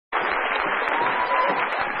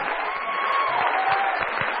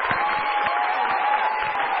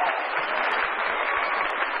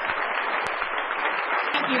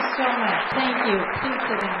you. Please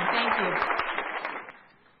sit down. Thank you.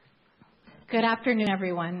 Good afternoon,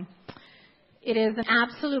 everyone. It is an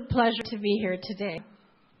absolute pleasure to be here today.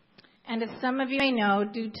 And as some of you may know,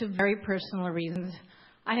 due to very personal reasons,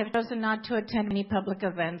 I have chosen not to attend any public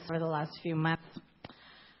events for the last few months.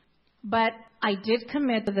 But I did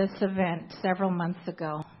commit to this event several months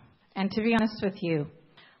ago. And to be honest with you,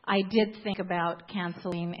 I did think about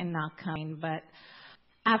canceling and not coming. But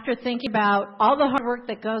after thinking about all the hard work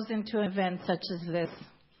that goes into an event such as this,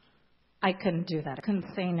 I couldn't do that. I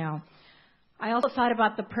couldn't say no. I also thought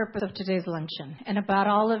about the purpose of today's luncheon and about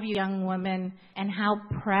all of you young women and how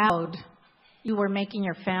proud you were making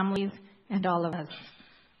your families and all of us.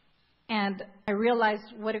 And I realized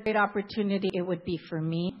what a great opportunity it would be for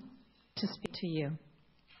me to speak to you.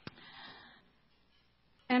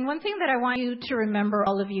 And one thing that I want you to remember,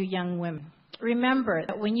 all of you young women, remember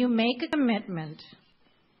that when you make a commitment,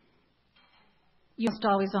 you must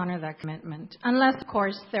always honor that commitment. Unless, of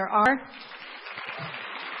course, there are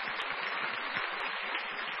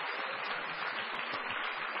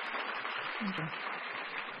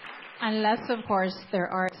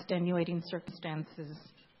extenuating circumstances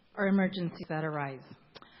or emergencies that arise.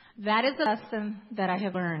 That is a lesson that I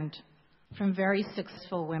have learned from very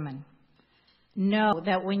successful women. Know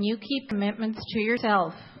that when you keep commitments to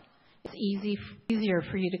yourself, it's easier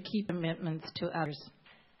for you to keep commitments to others.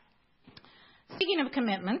 Speaking of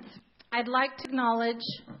commitments, I'd like to acknowledge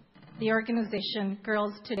the organization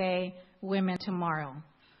Girls Today, Women Tomorrow,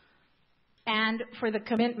 and for the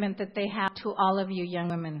commitment that they have to all of you young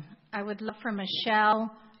women. I would love for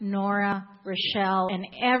Michelle, Nora, Rochelle, and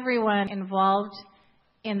everyone involved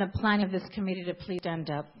in the planning of this committee to please stand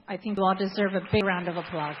up. I think you all deserve a big round of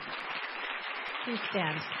applause. Please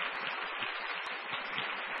stand.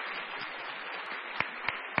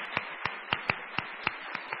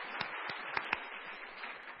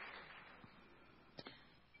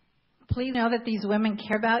 Please know that these women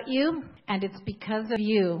care about you, and it's because of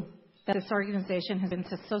you that this organization has been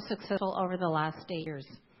so successful over the last 8 years.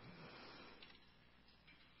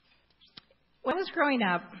 When I was growing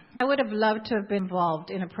up, I would have loved to have been involved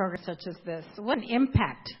in a program such as this. What an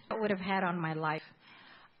impact it would have had on my life.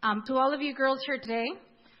 To all of you girls here today,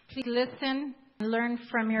 please listen and learn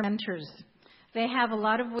from your mentors. They have a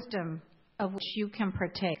lot of wisdom of which you can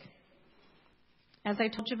partake. As I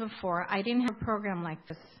told you before, I didn't have a program like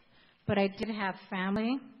this, but I did have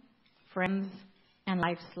family, friends, and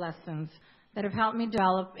life's lessons that have helped me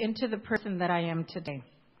develop into the person that I am today.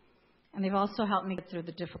 And they've also helped me get through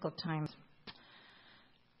the difficult times.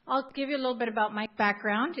 I'll give you a little bit about my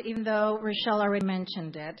background, even though Rochelle already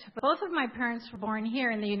mentioned it. But both of my parents were born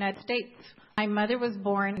here in the United States. My mother was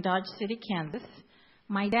born in Dodge City, Kansas.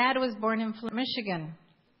 My dad was born in Flint, Michigan.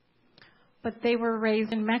 But they were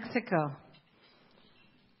raised in Mexico.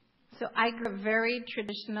 So I grew up very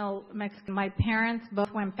traditional Mexican. My parents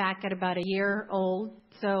both went back at about a year old.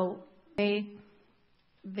 So they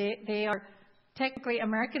are technically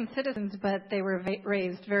American citizens, but they were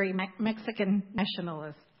raised very Mexican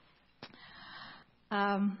nationalists.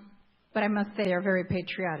 But I must say they're very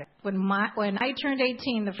patriotic. When I turned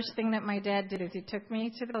 18, the first thing that my dad did is he took me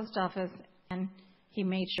to the post office and he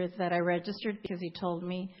made sure that I registered because he told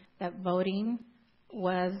me that voting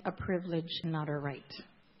was a privilege, not a right.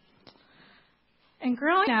 And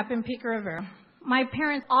growing up in Pico Rivera, my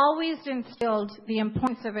parents always instilled the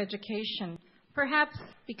importance of education, perhaps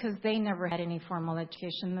because they never had any formal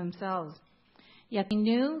education themselves. Yet they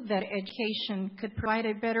knew that education could provide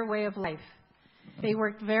a better way of life. They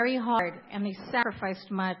worked very hard and they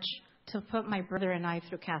sacrificed much to put my brother and I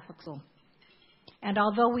through Catholic school. And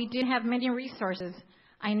although we didn't have many resources,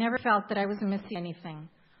 I never felt that I was missing anything.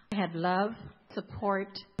 I had love, support,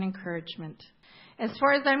 and encouragement. As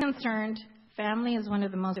far as I'm concerned, family is one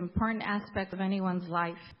of the most important aspects of anyone's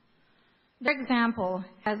life. Their example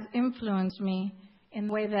has influenced me in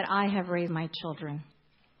the way that I have raised my children.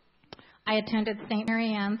 I attended St.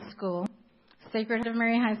 Mary Ann's School, Sacred Heart of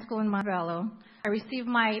Mary High School in Montebello. I received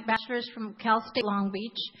my bachelor's from Cal State Long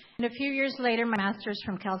Beach, and a few years later, my master's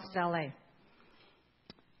from Cal State LA.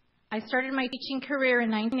 I started my teaching career in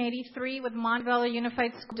 1983 with Montebello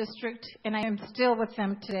Unified School District, and I am still with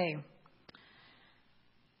them today.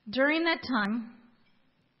 During that time,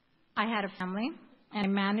 I had a family, and I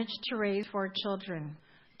managed to raise 4 children.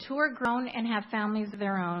 2 are grown and have families of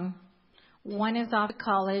their own. 1 is off to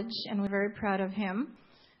college, and we're very proud of him.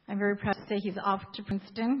 I'm very proud to say he's off to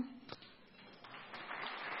Princeton.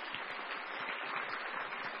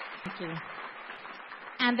 Thank you.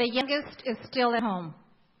 And the youngest is still at home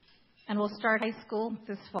and will start high school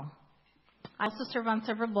this fall. I also serve on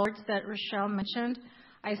several boards that Rochelle mentioned.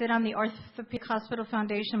 I sit on the Orthopedic Hospital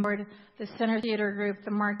Foundation Board, the Center Theater Group,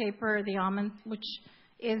 the Mark Taper, the Almond, which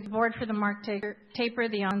is board for the Mark Taper,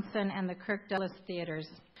 the Onsen, and the Kirk Douglas Theaters.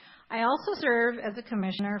 I also serve as a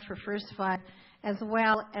commissioner for First Five, as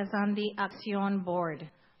well as on the Acción board.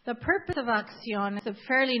 The purpose of Acción is a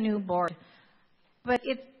fairly new board, but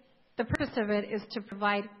the purpose of it is to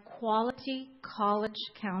provide quality college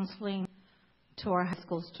counseling to our high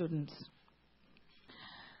school students.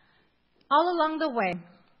 All along the way,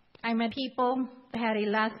 I met people that had a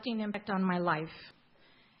lasting impact on my life.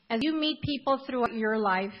 As you meet people throughout your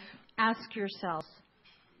life, ask yourselves,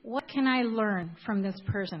 what can I learn from this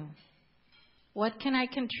person? What can I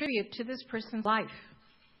contribute to this person's life?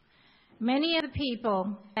 Many of the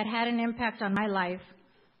people that had an impact on my life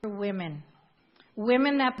were women.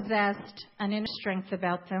 Women that possessed an inner strength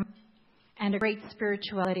about them and a great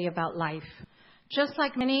spirituality about life, just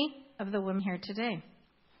like many of the women here today.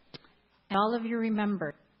 And all of you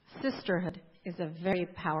remember, sisterhood is a very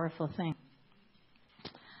powerful thing.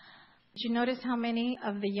 Did you notice how many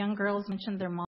of the young girls mentioned their mom?